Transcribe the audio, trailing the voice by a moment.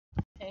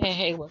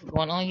Hey, what's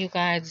going on, you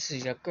guys? This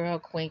is your girl,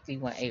 Queen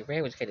 318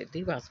 Red, which headed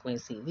D-Ross Queen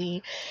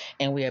TV,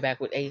 and we are back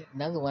with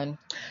another one.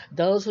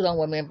 Those who don't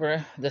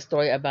remember the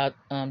story about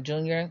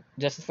Junior,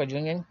 Justice for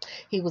Junior,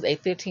 he was a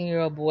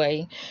 15-year-old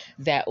boy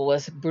that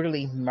was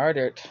brutally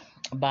murdered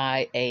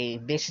by a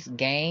vicious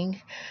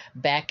gang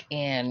back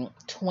in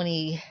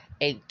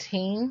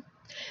 2018.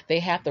 They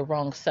had the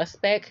wrong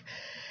suspect.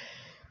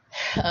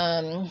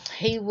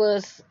 He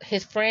was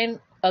his friend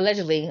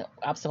allegedly.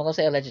 I'm gonna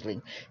say allegedly.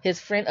 His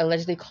friend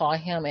allegedly called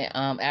him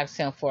and asked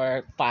him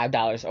for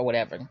 $5 or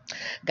whatever.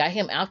 Got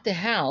him out the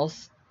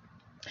house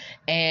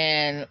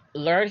and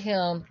lured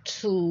him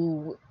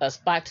to a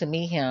spot to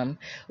meet him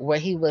where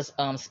he was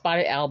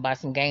spotted out by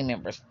some gang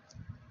members.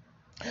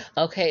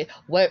 Okay,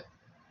 what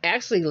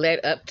actually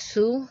led up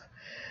to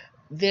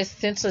this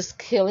senseless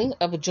killing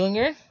of a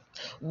junior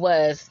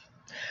was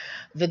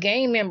the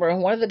gang member,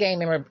 one of the gang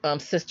member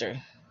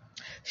sister.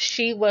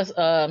 She was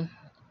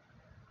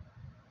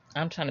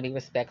I'm trying to be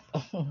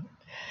respectful.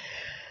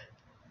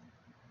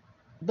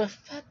 But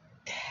fuck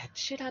that.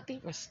 Should I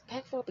be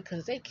respectful?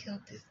 Because they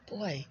killed this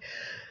boy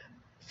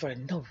for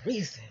no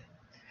reason.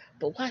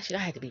 But why should I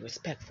have to be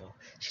respectful?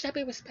 Should I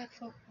be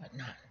respectful or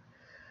not?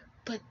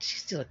 But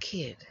she's still a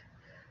kid.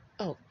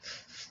 Oh,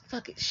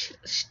 fuck it.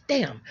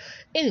 Damn.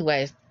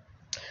 Anyways,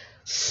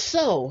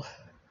 so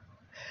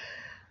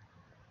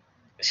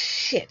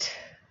shit.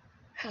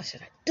 How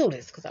should I do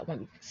this? Because I want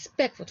to be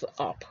respectful to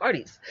all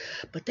parties.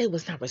 But they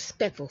was not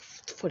respectful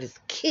for this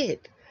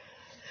kid.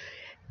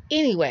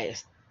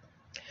 Anyways,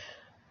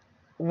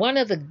 one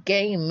of the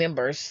gang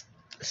members'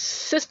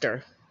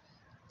 sister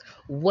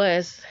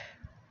was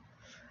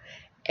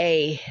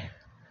a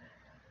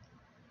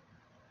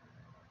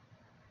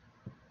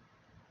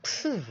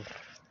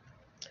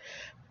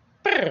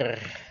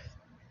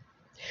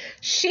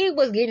she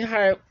was getting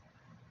her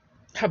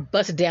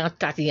busted down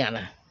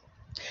Tatiana.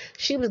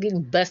 She was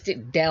getting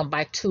busted down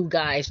by two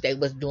guys. They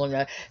was doing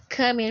a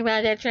come in,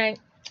 ride that train,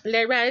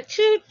 let ride it,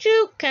 choo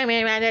choo, come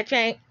in, ride that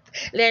train,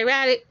 let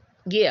ride it.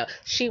 Yeah,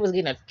 she was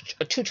getting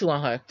a choo choo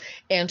on her.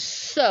 And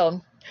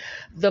so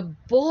the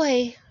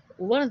boy,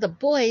 one of the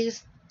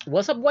boys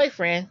was her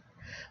boyfriend.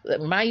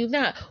 Mind you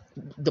not,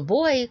 the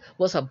boy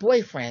was her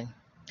boyfriend.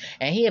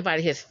 And he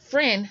invited his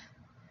friend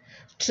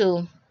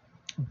to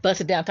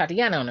bust it down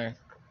Tatiana on her.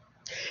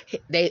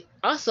 They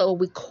also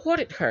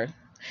recorded her,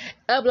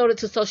 uploaded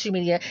to social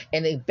media,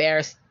 and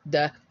embarrassed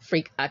the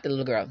freak out the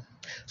little girl.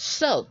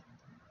 So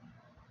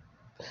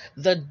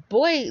the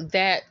boy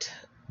that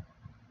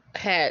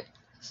had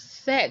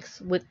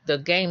sex with the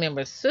gang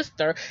member's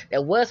sister,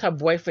 that was her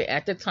boyfriend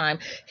at the time,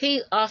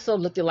 he also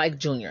looked like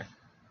Junior.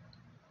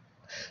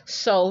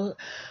 So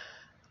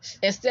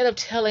instead of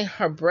telling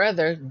her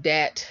brother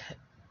that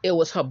it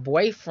was her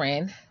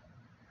boyfriend,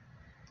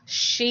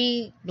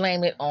 she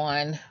blamed it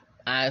on,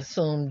 I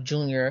assume,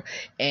 Junior.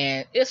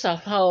 And it's a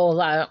whole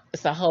lot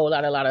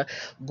of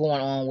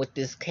going on with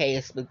this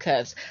case,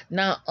 because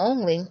not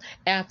only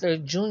after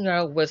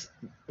Junior was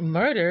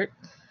murdered,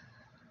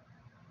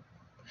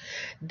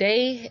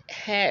 they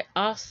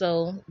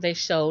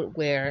showed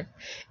where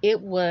it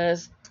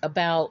was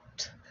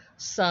about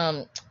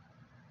some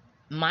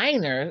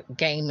minor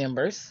gang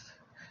members,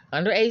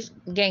 underage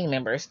gang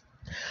members,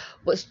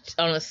 was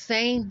on the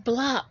same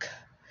block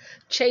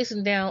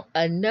chasing down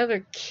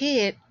another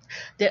kid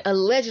that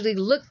allegedly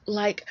looked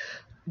like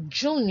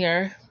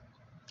Junior,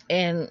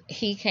 and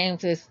he came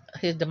to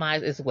his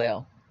demise as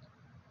well.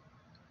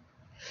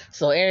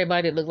 So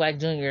everybody that looked like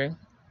Junior,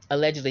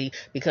 allegedly,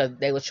 because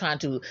they was trying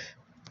to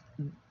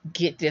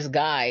get this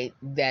guy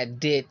that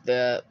did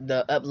the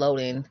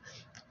uploading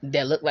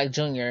that looked like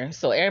Junior.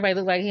 So everybody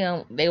looked like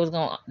him. They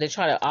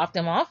try to off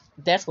them off.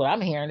 That's what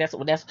I'm hearing. That's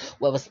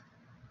what was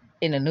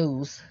in the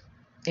news,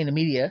 in the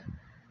media.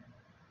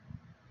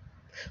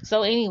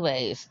 So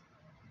anyways,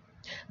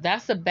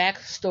 that's the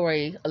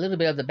backstory, a little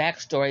bit of the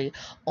backstory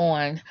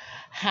on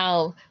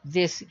how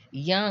this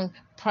young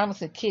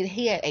promising kid,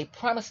 he had a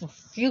promising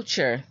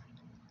future.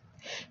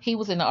 He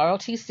was in the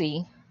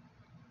ROTC.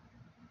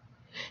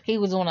 He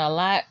was doing a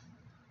lot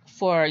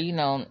for,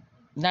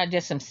 not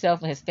just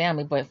himself and his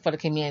family, but for the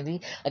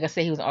community. Like I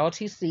said, he was in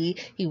ROTC.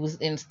 He was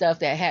in stuff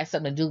that had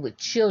something to do with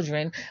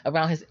children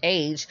around his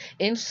age,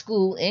 in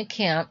school, in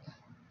camp.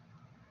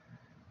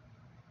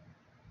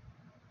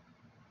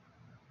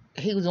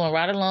 He was doing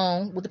right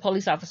along with the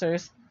police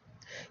officers,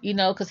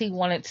 because he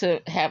wanted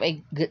to have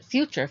a good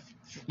future,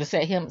 to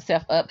set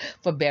himself up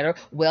for better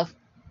wealth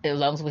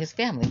along with his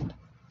family.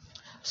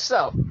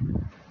 So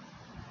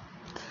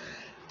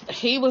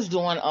he was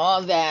doing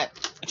all that,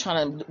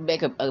 trying to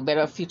make a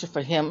better future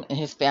for him and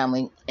his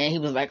family. And he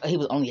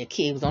was only a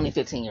kid. He was only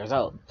 15 years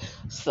old.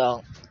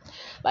 So,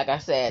 like I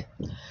said,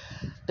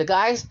 the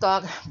guys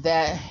thought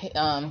that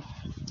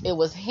it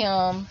was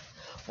him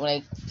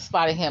when they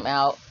spotted him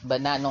out, but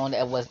not knowing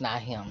that it was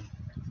not him.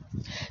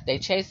 They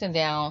chased him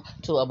down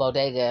to a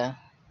bodega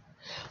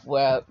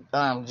where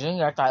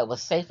Junior thought it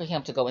was safe for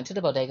him to go into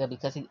the bodega,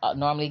 because he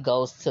normally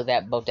goes to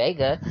that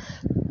bodega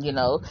you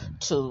know,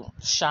 to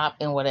shop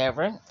and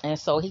whatever. And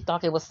so he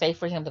thought it was safe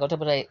for him to go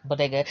to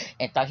bodega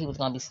and thought he was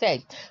going to be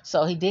safe.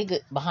 So he did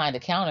get behind the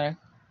counter.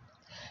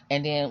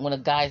 And then when the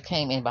guy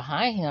came in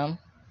behind him,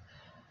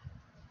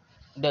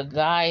 the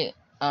guy,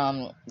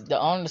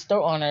 the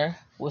store owner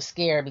was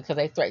scared because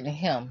they threatened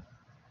him.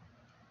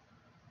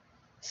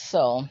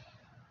 So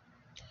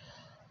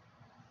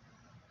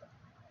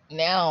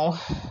now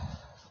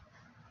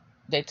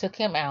they took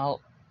him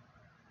out.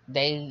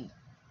 They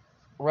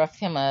roughed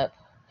him up.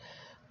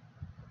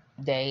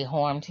 They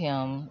harmed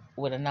him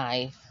with a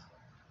knife.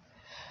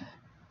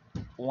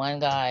 One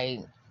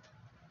guy,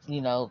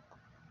 you know,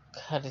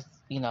 cut his,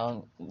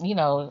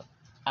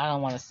 I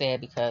don't want to say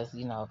it because,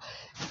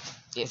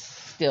 it's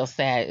still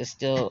sad. It's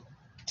still,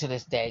 to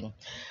this day,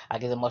 I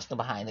get emotional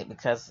behind it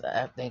because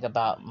I think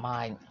about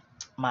my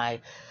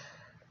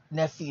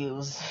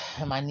nephews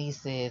and my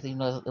nieces. It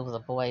was a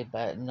boy,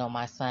 but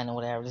my son or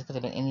whatever. This could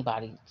have been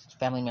anybody,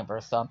 family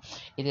member. So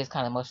it is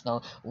kind of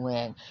emotional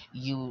when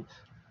your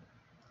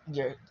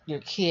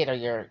kid or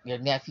your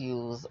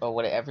nephews or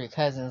whatever, your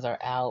cousins are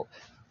out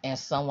and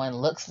someone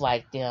looks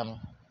like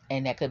them,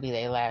 and that could be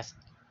their last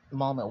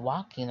moment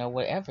walking or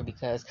whatever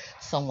because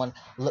someone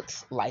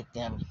looks like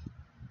them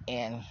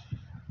and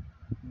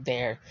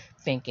they're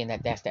thinking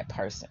that that's that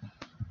person.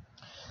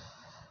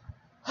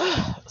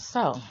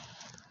 So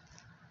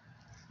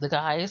the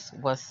guys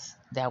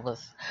that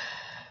was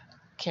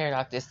carried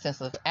out this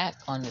senseless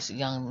act on this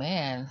young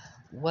man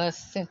was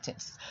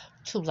sentenced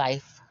to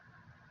life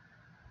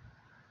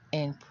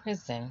in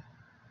prison.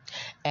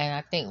 And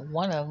I think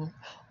one of them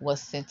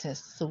was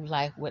sentenced to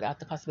life without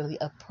the possibility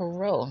of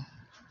parole.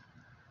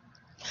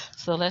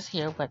 So let's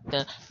hear what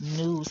the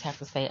news have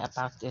to say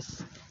about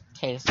this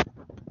case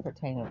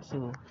pertaining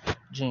to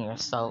Junior.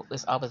 So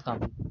it's always going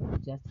to be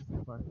justice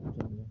for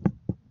Junior.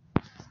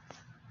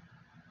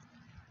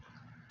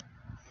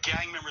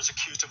 Gang members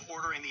accused of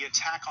ordering the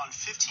attack on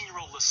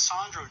 15-year-old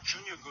Lisandro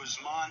Junior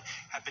Guzman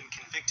have been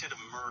convicted of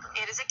murder.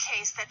 It is a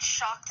case that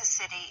shocked the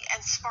city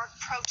and sparked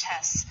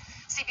protests.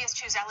 CBS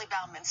 2's Ali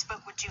Bauman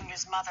spoke with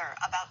Junior's mother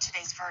about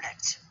today's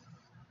verdict.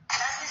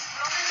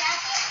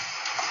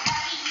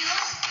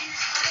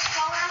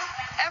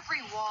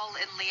 Every wall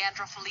in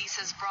Leandra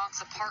Felice's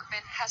Bronx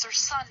apartment has her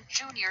son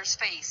Junior's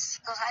face.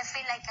 Because I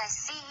feel like I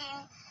see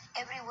him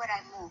everywhere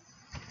I move,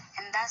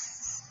 and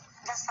that's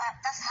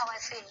how I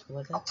feel.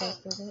 Okay,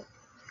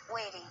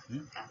 waiting.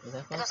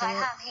 Because I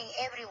have him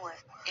everywhere.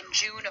 In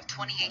June of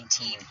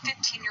 2018,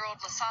 15-year-old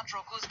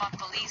Lisandro Guzman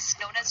Felice,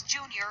 known as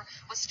Junior,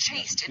 was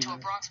chased into a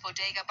Bronx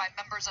bodega by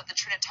members of the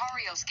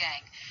Trinitarios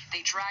gang.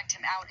 They dragged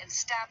him out and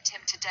stabbed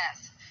him to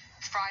death.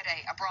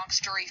 Friday, a Bronx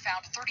jury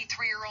found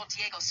 33-year-old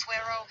Diego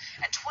Suero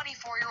and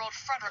 24-year-old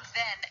Frederick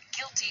Then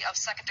guilty of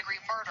second-degree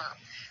murder.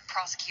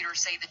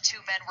 Prosecutors say the two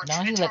men were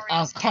Now he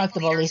Trinitarios looks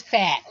uncomfortably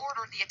fat. who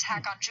ordered the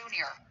attack on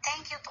Junior.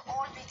 Thank you to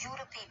all the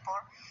jury people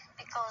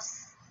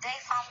because they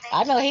found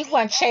I know he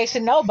wasn't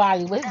chasing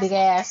nobody with his big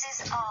ass.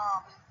 This is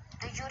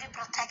the jury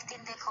protecting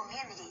the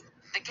community.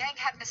 The gang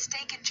had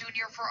mistaken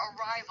Junior for a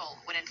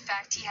rival when in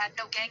fact he had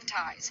no gang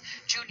ties.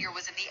 Junior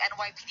was in the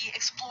NYPD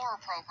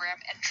Explorer program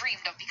and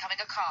dreamed of becoming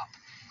a cop.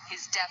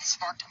 His death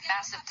sparked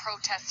massive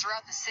protests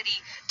throughout the city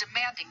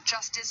demanding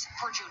justice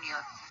for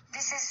Junior.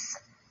 This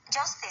is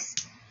justice.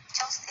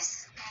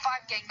 Justice.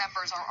 5 gang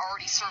members are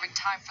already serving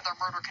time for their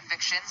murder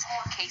convictions.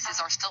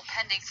 Cases are still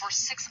pending for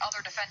 6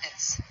 other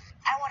defendants.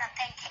 I want to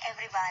thank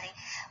everybody,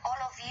 all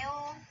of you.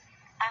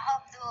 I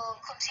hope to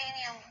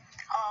continue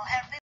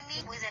helping me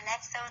with the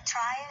next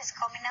trial is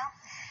coming up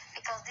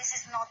because this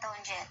is not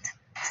done yet.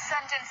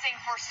 Sentencing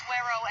for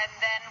Suero and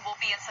Then will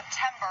be in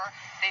September.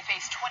 They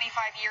face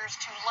 25 years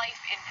to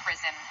life in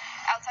prison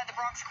outside the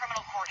Bronx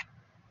Criminal Court.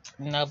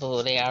 No,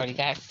 boo, they already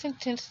got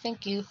sentenced.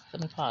 Thank you.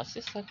 Let me pause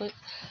this real quick.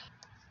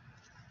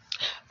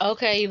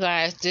 Okay, you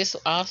guys, this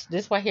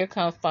right here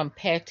comes from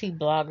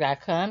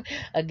pettyblog.com.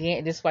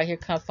 Again, this right here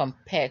comes from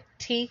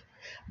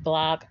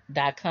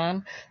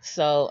pettyblog.com.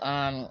 So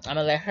I'm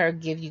gonna let her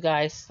give you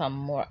guys some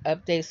more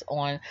updates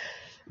on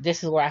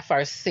this. Is where I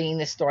first seen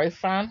this story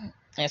from,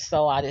 and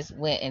so I just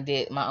went and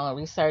did my own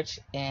research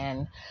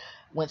and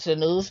went to the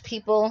news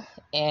people,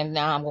 and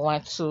now I'm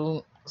going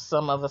to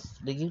some of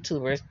the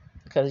YouTubers,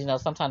 because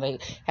sometimes they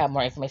have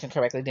more information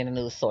correctly than the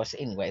news source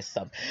anyway.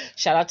 So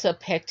shout out to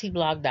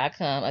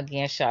pettyblog.com.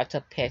 Again, shout out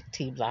to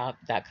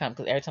pettyblog.com,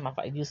 because every time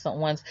I use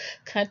someone's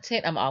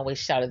content, I'm always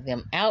shouting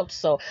them out.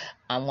 So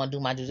I'm going to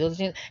do my due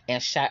diligence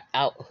and shout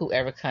out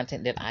whoever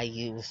content that I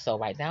use. So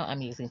right now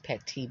I'm using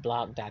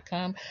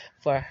pettyblog.com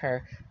for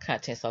her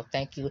content. So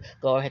thank you.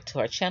 Go ahead to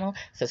her channel,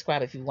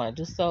 subscribe if you want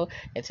to do so,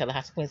 and tell her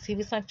House of Queens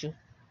TV sent you.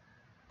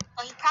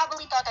 So he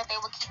probably thought that they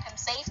would keep him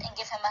safe and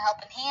give him a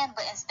helping hand,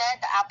 but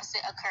instead the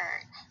opposite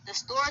occurred. The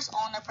store's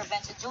owner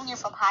prevented Junior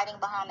from hiding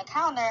behind the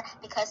counter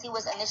because he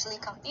was initially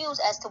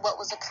confused as to what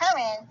was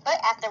occurring, but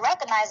after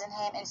recognizing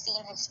him and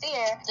seeing his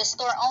fear, the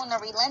store owner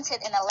relented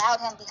and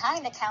allowed him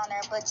behind the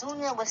counter, but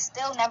Junior was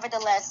still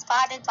nevertheless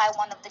spotted by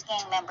one of the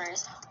gang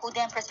members, who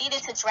then proceeded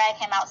to drag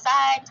him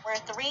outside where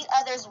 3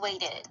 others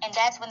waited, and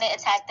that's when they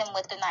attacked him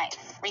with the knife,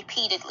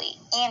 repeatedly,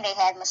 and they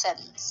had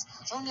machetes.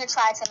 Junior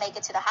tried to make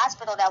it to the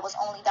hospital that was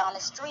only down the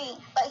street,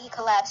 but he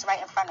collapsed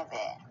right in front of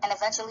it, and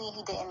eventually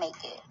he didn't make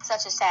it.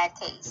 Such a sad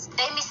case.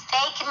 They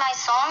mistaken my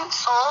son,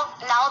 so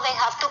now they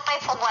have to pay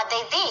for what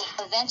they did.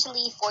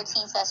 Eventually,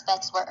 14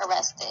 suspects were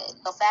arrested.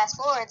 So fast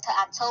forward to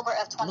October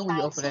of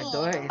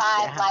 2019,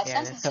 5 life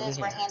sentences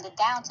were handed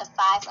down to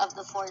 5 of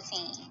the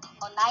 14.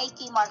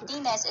 Onaiki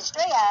Martinez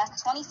Estrella,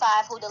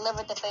 25, who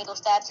delivered the fatal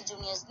stab to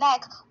Junior's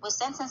neck, was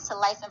sentenced to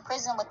life in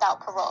prison without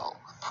parole.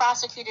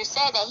 Prosecutors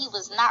said that he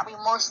was not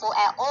remorseful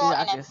at all,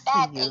 and in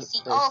fact,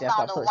 ACO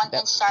found a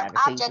 1-inch sharp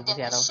object in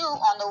his shoe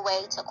on the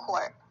way to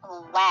court.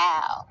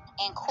 Wow.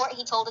 In court,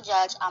 he told the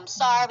judge, "I'm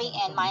sorry,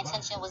 and my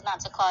intention was not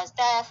to cause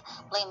death,"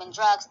 blaming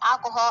drugs,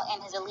 alcohol,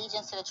 and his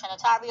allegiance to the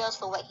Trinitarios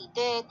for what he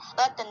did.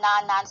 But the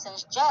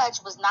non-nonsense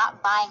judge was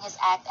not buying his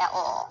act at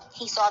all.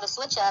 He saw the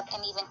switch up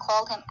and even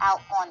called him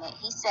out on it.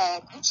 He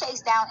said, "You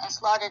chased down and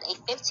slaughtered a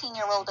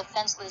 15-year-old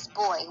defenseless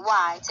boy.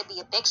 Why? To be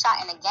a big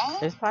shot in a game?"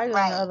 It's probably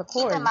right. on the other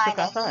court. Keep in mind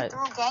that he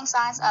threw gang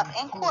signs up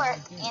in court,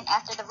 and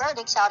after the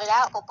verdict, shouted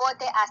out,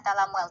 "Popote hasta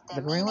la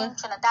muerte," meaning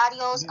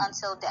Trinitarios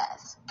until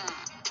death.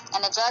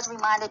 And the judge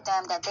reminded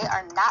them that they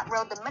are not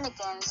real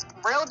Dominicans.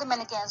 Real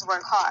Dominicans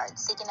work hard,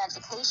 seek an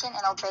education,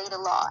 and obey the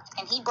law.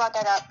 And he brought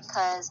that up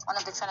because one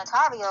of the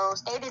Trinitarios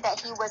stated that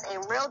he was a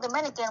real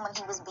Dominican when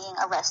he was being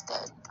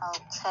arrested.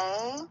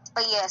 Okay.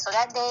 But yeah, so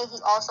that day he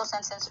also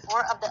sentenced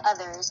 4 of the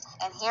others,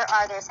 and here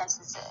are their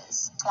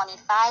sentences.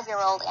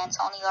 25-year-old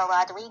Antonio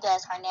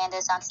Rodriguez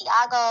Hernandez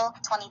Santiago,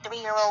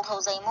 23-year-old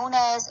Jose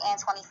Munez, and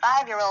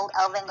 25-year-old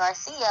Elvin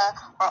Garcia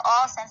were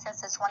all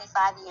sentenced to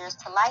 25 years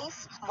to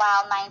life,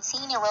 while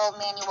 19-year-old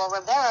Manuel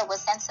Rivera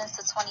was sentenced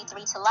to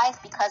 23 to life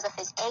because of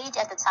his age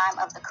at the time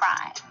of the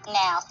crime.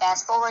 Now,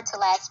 fast forward to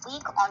last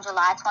week on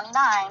July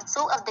 29,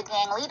 2 of the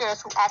gang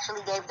leaders who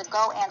actually gave the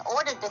go and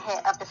ordered the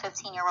hit of the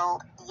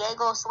 15-year-old,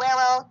 Diego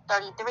Suero,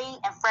 33,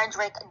 and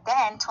Frederick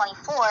Den,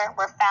 24,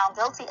 were found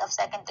guilty of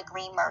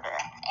second-degree murder,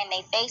 and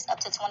they face up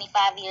to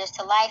 25 years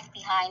to life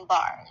behind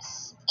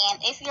bars.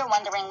 And if you're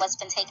wondering what's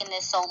been taking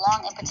this so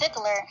long in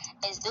particular,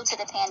 it's due to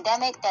the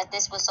pandemic that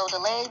this was so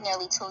delayed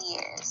nearly 2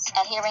 years.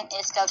 A hearing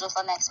is scheduled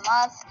for next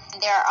month,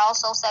 and there are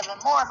also 7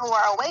 more who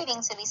are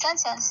awaiting to be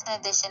sentenced in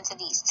addition to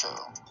these 2.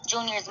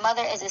 Junior's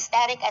mother is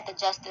ecstatic at the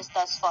justice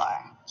thus far.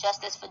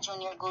 Justice for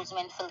Junior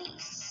Guzman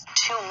Feliz.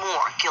 2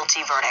 more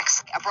guilty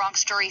verdicts. A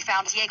Bronx jury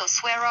found Diego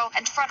Suero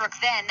and Frederick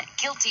Then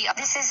guilty of...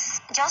 This is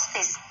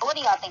justice. What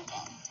are y'all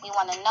thinking? We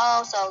want to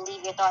know, so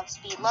leave your thoughts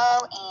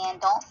below,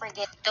 and don't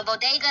forget, the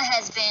bodega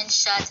has been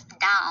shut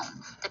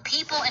down. The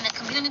people in the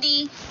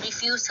community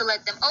refused to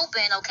let them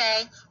open,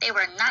 okay? They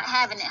were not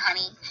having it,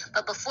 honey.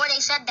 But before they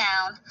shut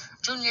down,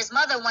 Junior's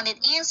mother wanted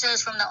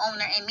answers from the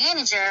owner and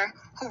manager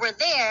who were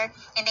there,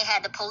 and they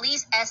had the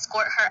police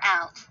escort her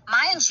out.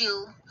 Mind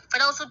you, for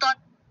those who thought...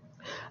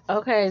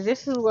 Okay,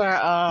 this is where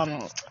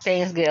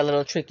things get a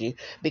little tricky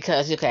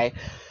because, okay,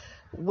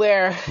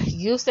 where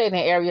you stay in an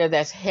area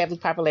that's heavily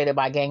populated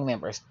by gang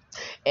members,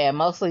 and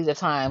mostly the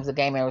times the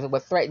gang members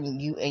will threaten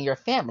you and your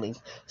family.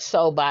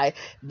 So by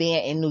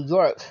being in New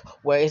York,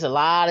 where it's a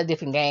lot of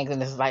different gangs, and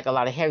there's like a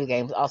lot of heavy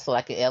gangs, also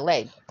like in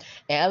LA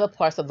and other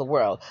parts of the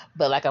world.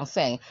 But like I'm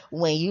saying,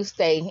 when you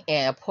stay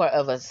in a part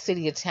of a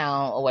city or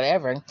town or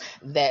whatever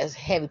that's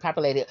heavily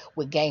populated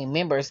with gang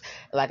members,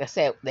 like I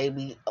said, they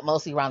be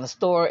mostly around the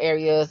store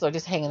areas or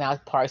just hanging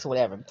out parks or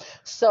whatever.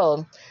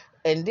 So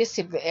in this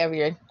particular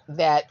area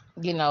that,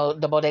 you know,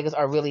 the bodegas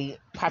are really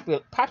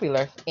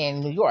popular in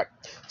New York.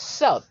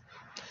 So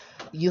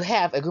you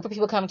have a group of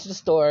people coming to the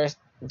stores,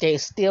 they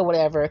steal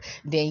whatever,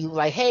 then you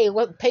like, hey,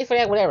 what, pay for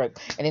that, whatever,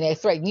 and then they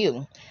threaten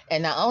you.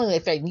 And not only they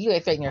threaten you,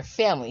 they threaten your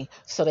family.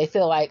 So they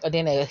feel like, or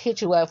then they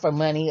hit you up for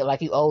money,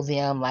 like you owe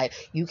them, like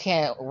you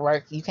can't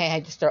work, you can't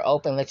have your store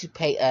open, let you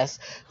pay us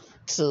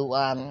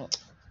to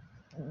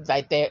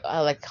like they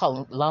like call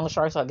them loan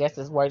sharks, I guess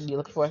is the word you're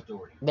looking for.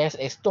 They're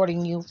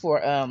extorting you for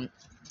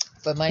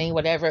money,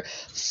 whatever.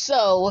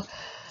 So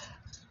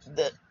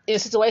in the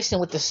situation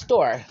with the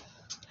store,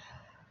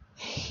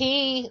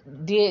 he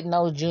did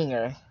know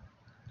Junior,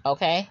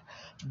 okay,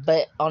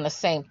 but on the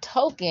same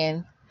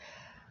token,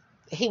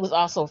 he was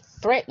also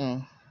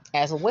threatened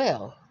as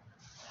well.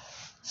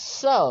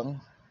 So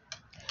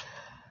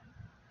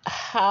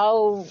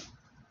how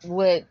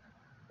would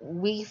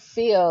we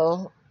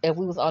feel if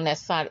we was on that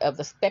side of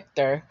the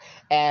specter,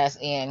 as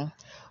in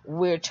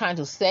we're trying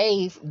to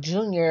save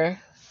Junior,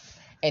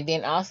 and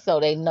then also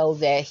they know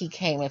that he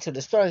came into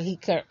the store, he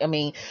couldn't, I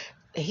mean,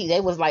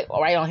 they was like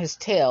right on his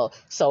tail,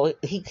 so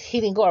he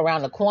didn't go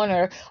around the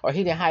corner, or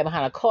he didn't hide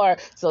behind a car.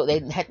 So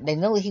they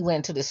knew he went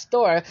into the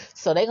store,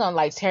 so they gonna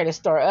like tear the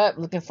store up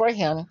looking for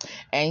him,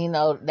 and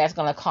that's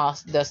gonna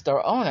cost the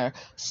store owner.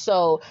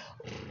 So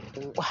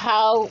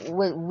how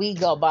would we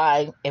go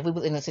by if we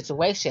was in a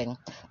situation?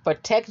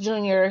 Protect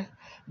Junior,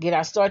 get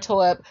our store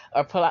tore up,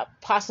 or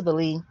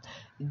possibly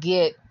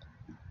get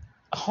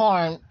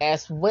harmed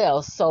as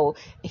well. So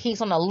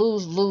he's on a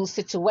lose-lose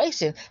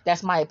situation.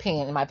 That's my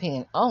opinion, in my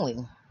opinion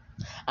only.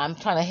 I'm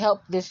trying to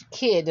help this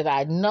kid that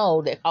I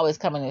know that always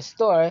come in the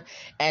store,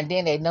 and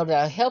then they know that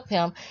I help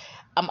him.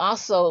 I'm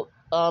also,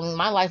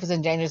 my life is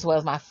in danger as well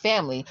as my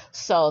family.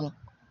 So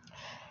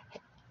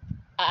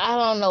I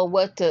don't know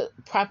what to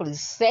properly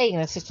say in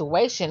a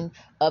situation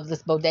of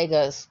this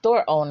bodega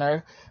store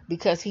owner,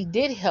 because he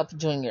did help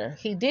Junior.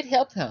 He did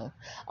help him.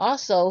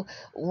 Also,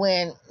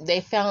 when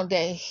they found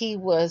that he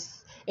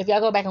was, if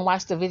y'all go back and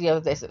watch the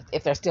video,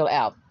 if they're still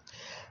out,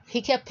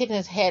 he kept picking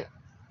his head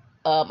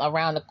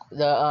around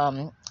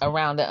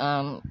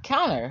the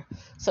counter.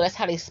 So that's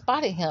how they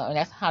spotted him, and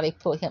that's how they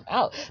put him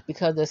out,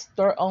 because the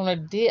store owner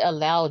did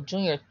allow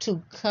Junior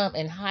to come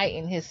and hide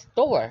in his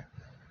store.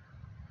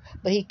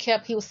 But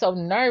he was so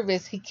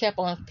nervous, he kept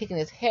on picking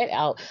his head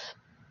out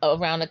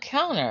around the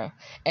counter.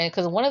 And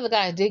because one of the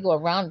guys did go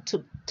around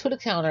to the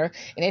counter, and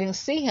they didn't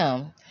see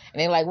him. And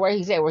they're like, where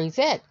he's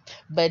at.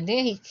 But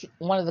then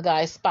one of the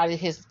guys spotted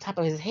his top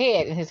of his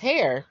head and his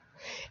hair.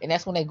 And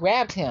that's when they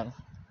grabbed him.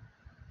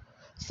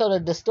 So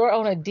the store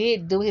owner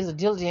did do his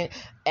diligence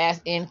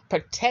as in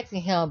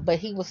protecting him, but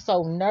he was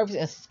so nervous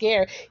and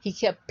scared, he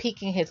kept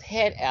peeking his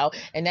head out,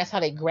 and that's how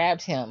they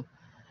grabbed him.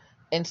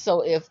 And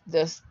so if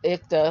the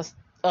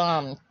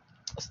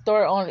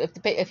store owner,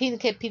 if he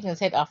kept peeking his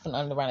head off and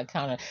around the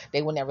counter,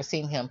 they would never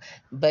seen him.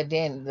 But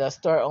then the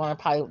store owner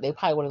probably would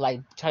have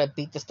like tried to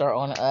beat the store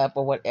owner up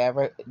or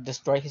whatever,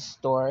 destroy his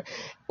store.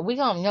 We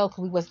don't know,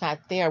 because we was not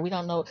there. We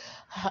don't know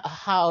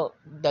how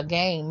the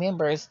gang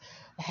members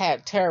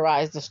had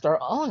terrorized the store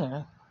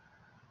owner.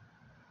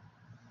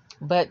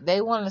 But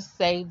they want to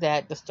say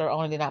that the store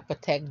owner did not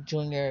protect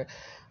Junior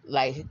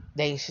like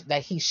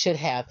he should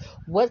have.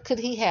 What could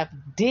he have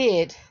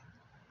did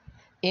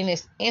in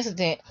this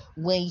incident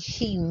when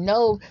he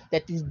know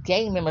that these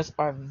gang members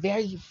are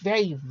very,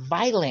 very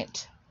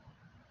violent?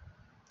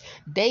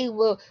 They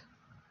will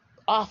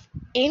off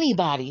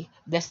anybody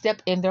that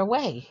stepped in their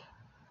way.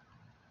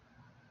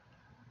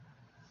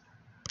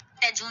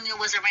 That Junior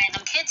was a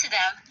random kid to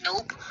them.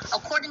 Nope.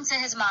 According to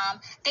his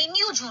mom, they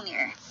knew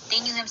Junior. They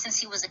knew him since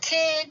he was a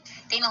kid.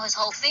 They know his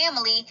whole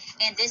family,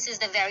 and this is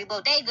the very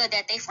bodega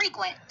that they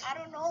frequent. I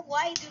don't know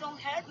why you don't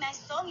hurt my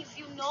son if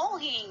you know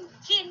him.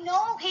 He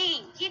know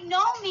him. He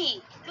know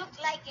me. Look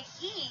like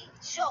he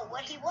show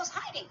where he was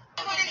hiding.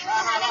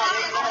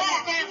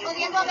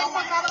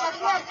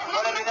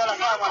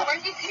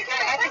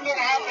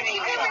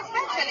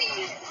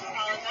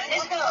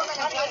 Let's go.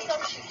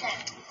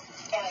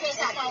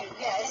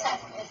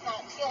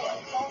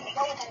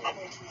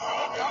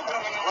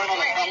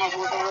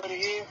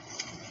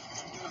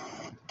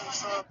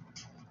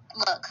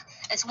 Look,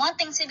 it's one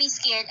thing to be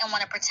scared and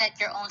want to protect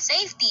your own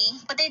safety,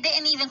 but they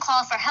didn't even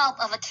call for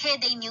help of a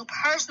kid they knew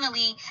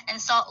personally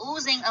and saw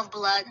oozing of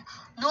blood,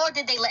 nor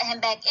did they let him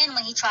back in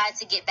when he tried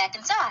to get back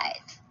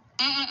inside.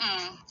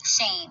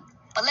 Shame.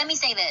 But let me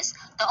say this.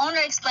 The owner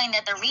explained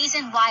that the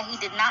reason why he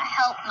did not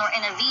help nor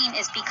intervene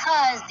is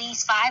because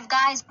these 5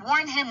 guys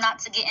warned him not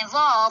to get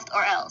involved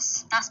or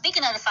else. Now,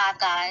 speaking of the 5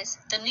 guys,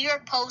 the New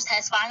York Post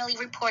has finally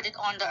reported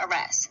on the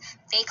arrest.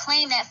 They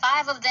claim that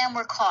 5 of them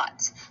were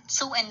caught,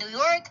 2 in New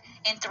York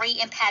and 3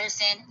 in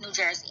Paterson, New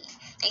Jersey.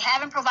 They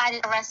haven't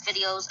provided arrest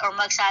videos or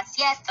mugshots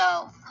yet,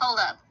 though. Hold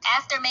up.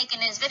 After making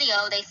this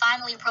video, they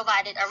finally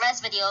provided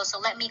arrest videos, so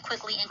let me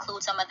quickly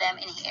include some of them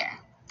in here.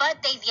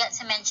 But they've yet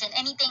to mention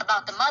anything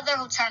about the mother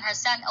who turned her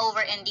son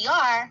over in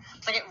DR,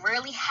 but it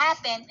really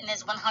happened and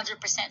is 100%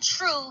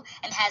 true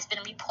and has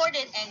been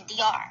reported in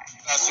DR.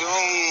 A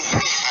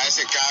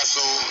ese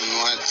caso,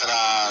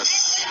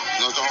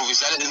 nuestros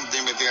oficiales de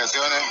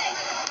investigaciones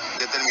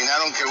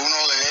determinaron que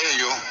uno de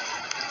ellos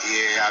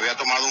había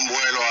tomado un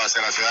vuelo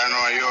hacia la ciudad de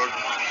Nueva York,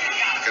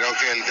 creo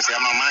que el que se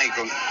llama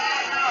Michael.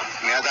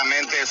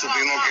 Inmediatamente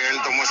supimos que él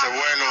tomó ese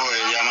vuelo,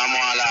 llamamos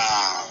a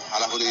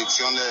la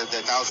jurisdicción de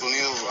Estados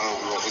Unidos, a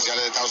los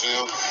oficiales de Estados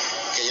Unidos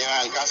que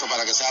llevan el caso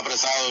para que sea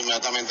apresado,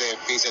 inmediatamente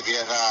pise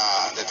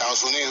tierra de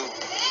Estados Unidos,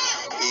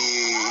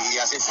 y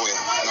así fue.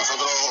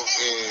 Nosotros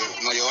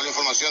nos llegó la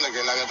información de que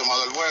él había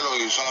tomado el vuelo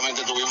y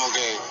solamente tuvimos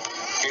que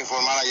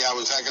informar allá.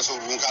 Usted sabe que eso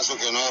fue un caso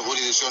que no es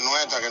jurisdicción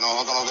nuestra, que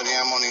nosotros no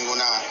teníamos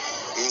ninguna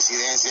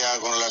incidencia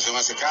con relación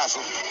a ese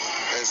caso.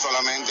 Es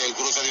solamente el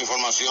cruce de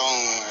información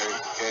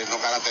que nos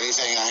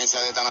caracteriza en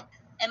agencias de esta.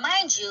 And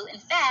mind you, in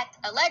fact,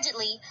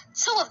 allegedly,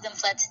 2 of them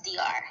fled to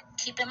DR.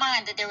 Keep in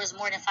mind that there was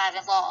more than 5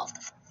 involved.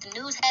 The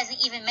news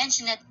hasn't even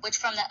mentioned it, which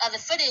from the other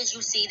footage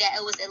you see that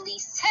it was at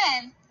least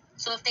 10.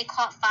 So if they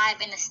caught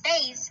 5 in the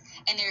States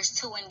and there's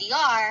 2 in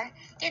DR,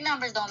 their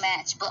numbers don't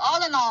match. But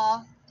all in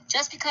all,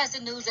 just because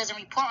the news doesn't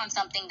report on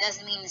something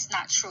doesn't mean it's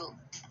not true.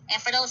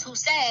 And for those who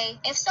say,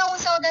 if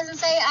so-and-so doesn't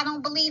say, I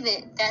don't believe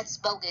it, that's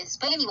bogus.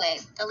 But anyway,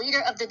 the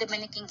leader of the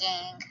Dominican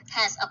gang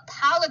has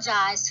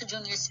apologized to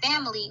Junior's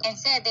family and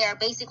said they are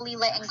basically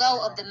letting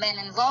go of the men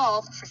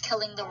involved for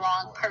killing the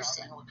wrong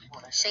person.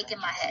 Shaking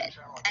my head.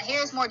 And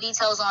here's more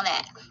details on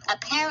that.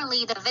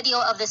 Apparently, the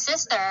video of the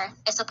sister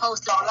is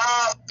supposed to...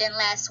 Then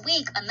last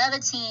week, another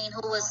teen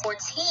who was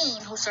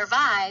 14 who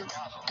survived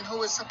and who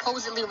was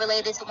supposedly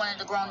related to one of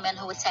the grown men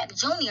who attacked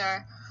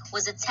Junior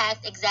was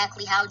attacked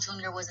exactly how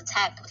Junior was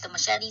attacked, with the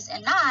machetes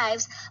and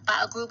knives,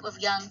 by a group of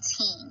young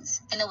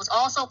teens. And it was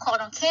also caught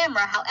on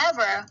camera.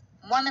 However,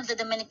 one of the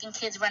Dominican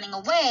kids running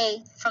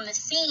away from the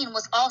scene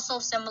was also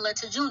similar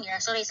to Junior.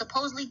 So they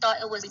supposedly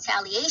thought it was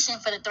retaliation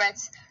for the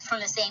threats from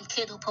the same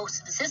kid who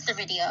posted the sister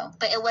video.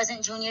 But it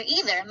wasn't Junior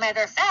either.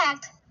 Matter of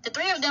fact, the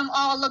three of them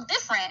all looked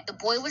different. The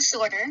boy was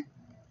shorter,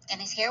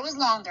 and his hair was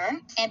longer.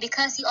 And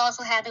because he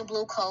also had a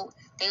blue coat,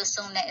 they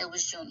assumed that it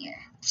was Junior.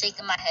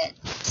 Shaking my head.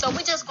 So we're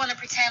just going to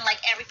pretend like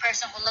every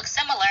person who looks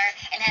similar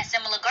and has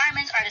similar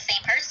garments are the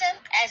same person?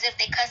 As if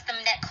they custom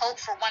that coat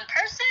for one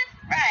person?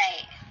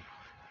 Right.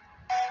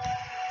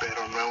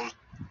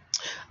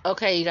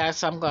 Okay, you guys,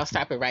 so I'm going to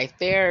stop it right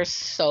there.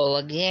 So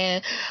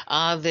again,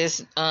 all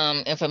this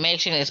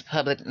information is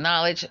public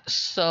knowledge.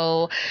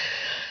 So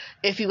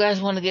if you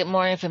guys want to get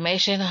more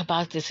information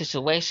about this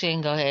situation,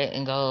 go ahead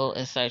and go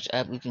and search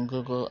up. You can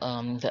Google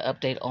the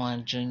update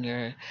on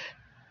Junior.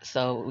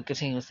 So we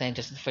continue saying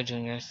justice for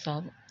Junior.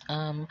 So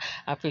I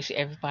appreciate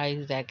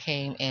everybody that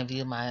came and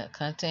viewed my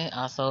content.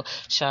 Also,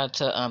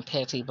 shout out to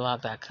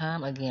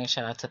PegTblog.com. Again,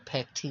 shout out to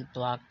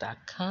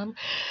PegTblog.com.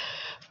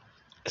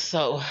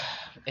 So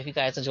if you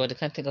guys enjoyed the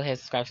content, go ahead and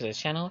subscribe to the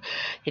channel.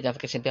 Hit the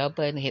notification bell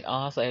button. Hit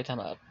all, so every time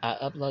I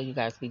upload, you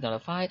guys will be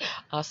notified.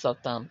 Also,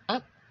 thumb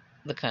up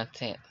the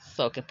content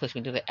so it can push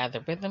me to the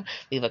algorithm.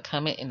 Leave a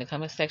comment in the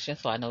comment section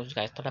so I know what you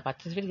guys thought about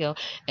this video.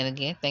 And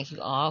again, thank you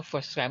all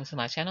for subscribing to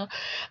my channel.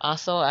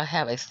 Also, I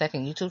have a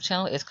second YouTube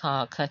channel. It's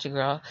called Country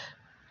Girl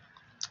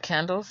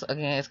Candles.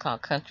 Again, it's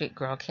called Country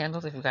Girl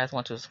Candles. If you guys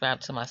want to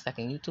subscribe to my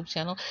second YouTube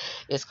channel,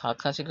 it's called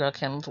Country Girl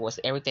Candles, where it's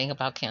everything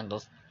about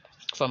candles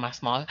for my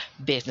small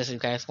business you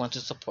guys want to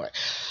support.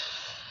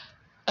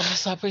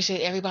 So I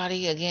appreciate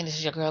everybody. Again, this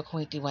is your girl,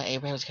 Queen D1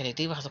 Abraham,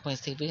 House of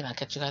Queens TV, and I'll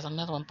catch you guys on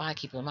another one. Bye.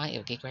 Keep in mind,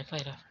 it'll get great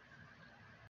later.